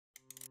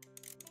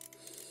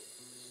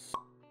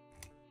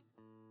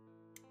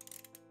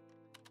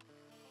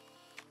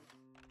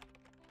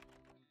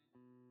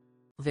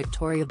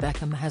Victoria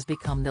Beckham has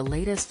become the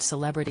latest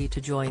celebrity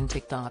to join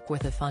TikTok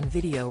with a fun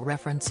video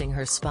referencing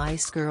her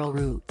Spice Girl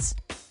roots.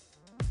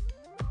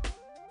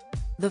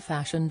 The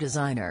fashion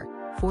designer,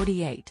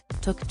 48,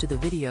 took to the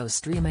video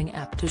streaming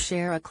app to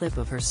share a clip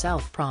of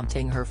herself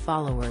prompting her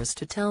followers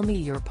to "tell me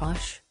you're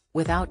posh,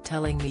 without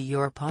telling me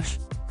you're posh."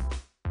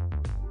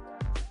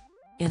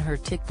 In her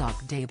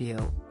TikTok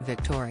debut,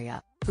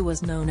 Victoria, who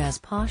was known as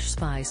Posh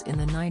Spice in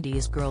the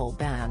 90s girl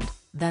band,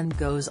 then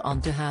goes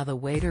on to have a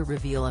waiter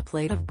reveal a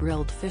plate of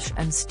grilled fish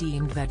and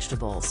steamed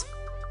vegetables.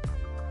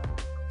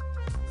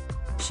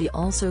 She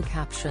also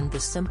captioned the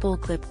simple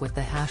clip with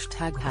the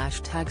hashtag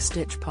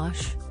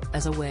 #StitchPosh,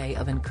 as a way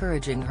of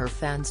encouraging her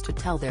fans to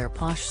tell their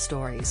posh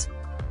stories.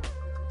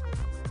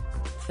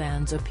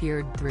 Fans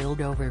appeared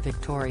thrilled over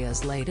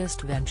Victoria's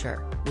latest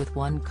venture, with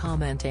one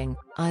commenting,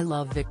 "I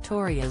love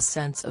Victoria's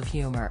sense of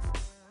humor."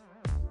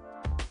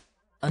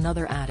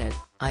 Another added,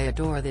 "I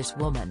adore this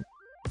woman."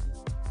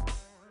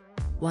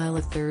 While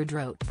a third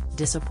wrote,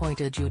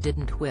 "Disappointed you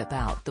didn't whip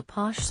out the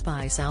Posh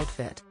Spice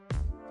outfit."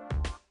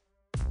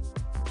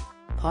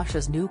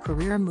 Posh's new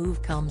career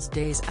move comes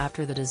days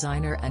after the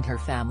designer and her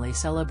family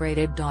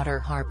celebrated daughter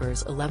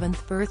Harper's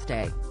 11th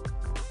birthday.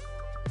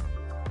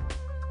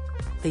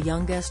 The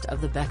youngest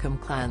of the Beckham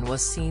clan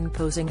was seen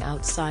posing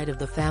outside of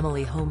the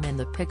family home in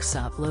the pics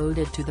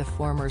uploaded to the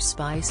former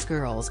Spice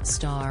Girls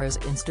star's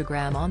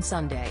Instagram on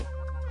Sunday.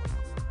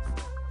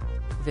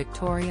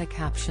 Victoria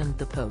captioned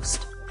the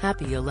post,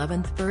 "Happy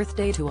 11th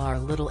birthday to our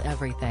little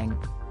everything.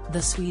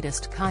 The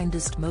sweetest,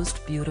 kindest,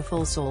 most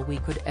beautiful soul we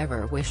could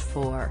ever wish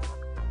for.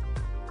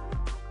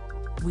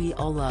 We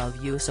all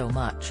love you so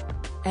much.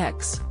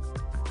 X."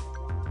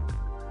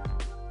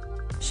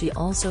 She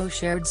also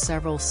shared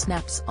several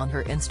snaps on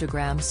her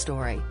Instagram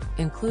story,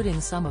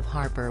 including some of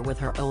Harper with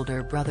her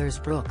older brothers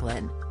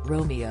Brooklyn,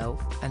 Romeo,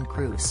 and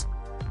Cruz.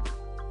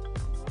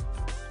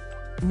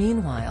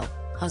 Meanwhile,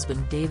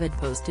 husband David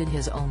posted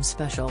his own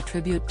special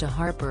tribute to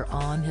Harper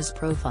on his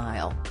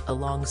profile,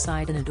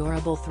 alongside an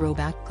adorable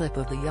throwback clip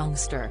of the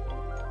youngster.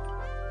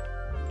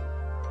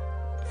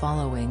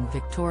 Following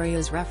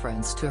Victoria's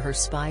reference to her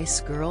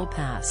Spice Girl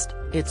past,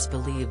 it's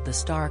believed the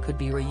star could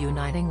be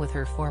reuniting with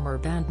her former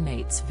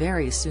bandmates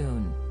very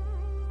soon.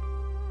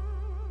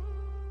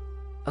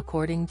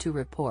 According to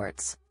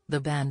reports,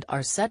 the band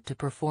are set to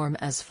perform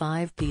as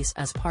five-piece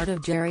as part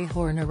of Jerry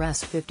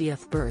Horner's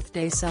 50th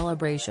birthday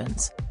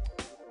celebrations.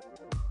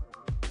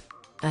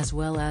 As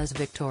well as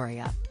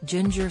Victoria,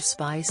 Ginger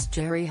Spice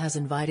Jerry has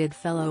invited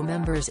fellow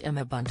members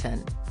Emma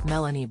Bunton,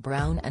 Melanie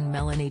Brown and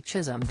Melanie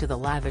Chisholm to the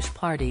lavish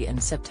party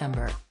in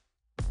September.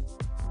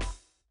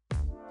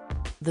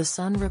 The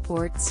Sun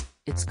reports,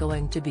 "It's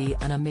going to be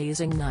an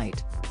amazing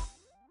night.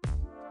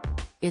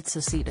 It's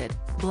a seated,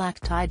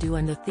 black tie-do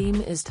and the theme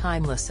is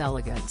timeless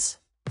elegance.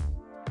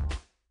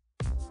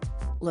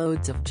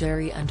 Loads of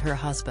Jerry and her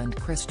husband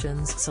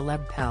Christian's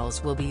celeb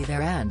pals will be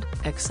there and,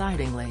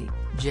 excitingly,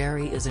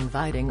 Jerry is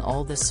inviting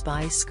all the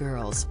Spice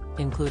Girls,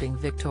 including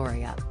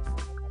Victoria.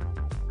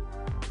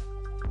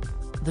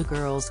 The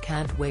girls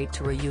can't wait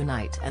to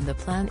reunite and the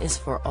plan is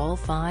for all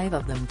five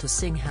of them to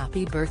sing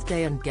happy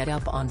birthday and get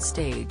up on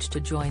stage to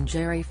join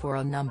Jerry for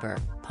a number,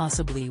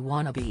 possibly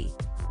Wannabe."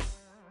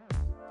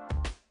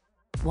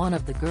 One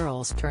of the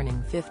girls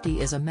turning 50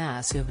 is a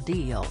massive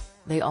deal.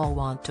 They all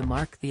want to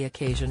mark the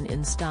occasion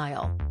in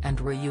style,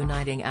 and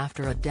reuniting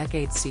after a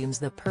decade seems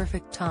the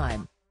perfect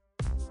time.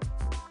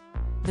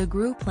 The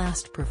group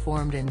last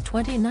performed in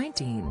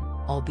 2019,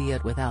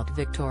 albeit without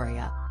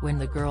Victoria, when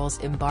the girls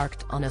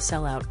embarked on a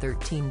sellout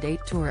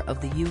 13-date tour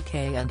of the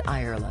UK and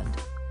Ireland.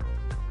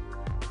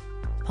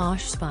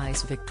 Posh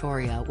Spice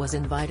Victoria was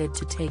invited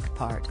to take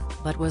part,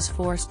 but was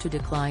forced to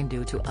decline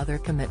due to other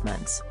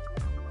commitments.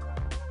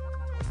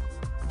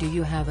 Do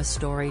you have a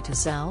story to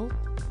sell?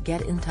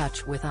 Get in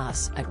touch with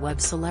us at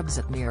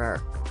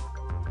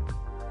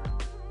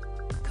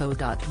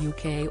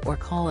webcelebs@mirror.co.uk or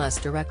call us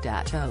direct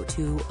at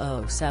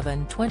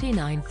 0207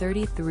 29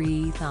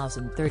 33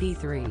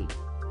 033.